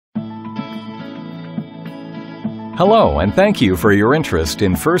Hello, and thank you for your interest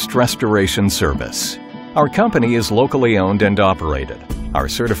in First Restoration Service. Our company is locally owned and operated. Our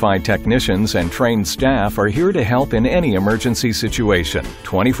certified technicians and trained staff are here to help in any emergency situation,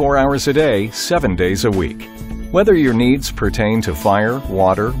 24 hours a day, 7 days a week. Whether your needs pertain to fire,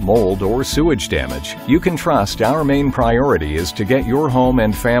 water, mold, or sewage damage, you can trust our main priority is to get your home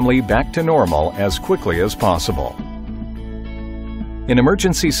and family back to normal as quickly as possible. In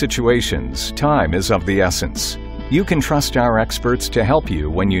emergency situations, time is of the essence. You can trust our experts to help you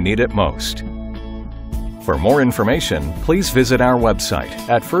when you need it most. For more information, please visit our website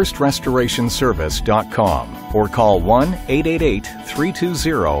at firstrestorationservice.com or call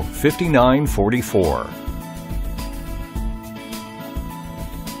 1-888-320-5944.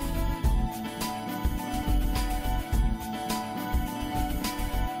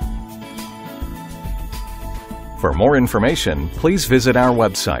 For more information, please visit our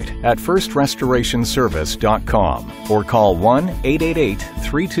website at firstrestorationservice.com or call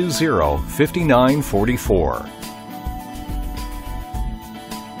 1-888-320-5944.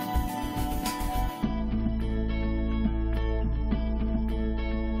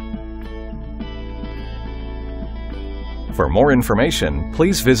 For more information,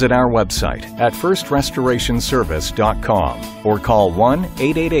 please visit our website at firstrestorationservice.com or call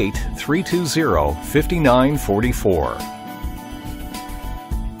 1-888-320-5944.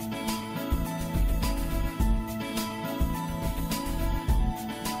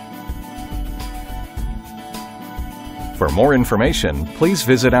 For more information, please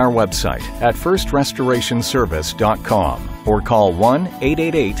visit our website at firstrestorationservice.com or call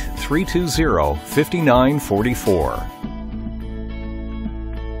 1-888-320-5944.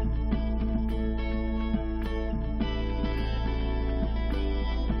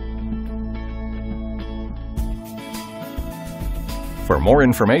 For more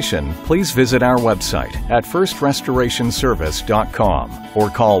information, please visit our website at firstrestorationservice.com or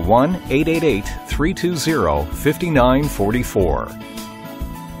call 1-888-320-5944.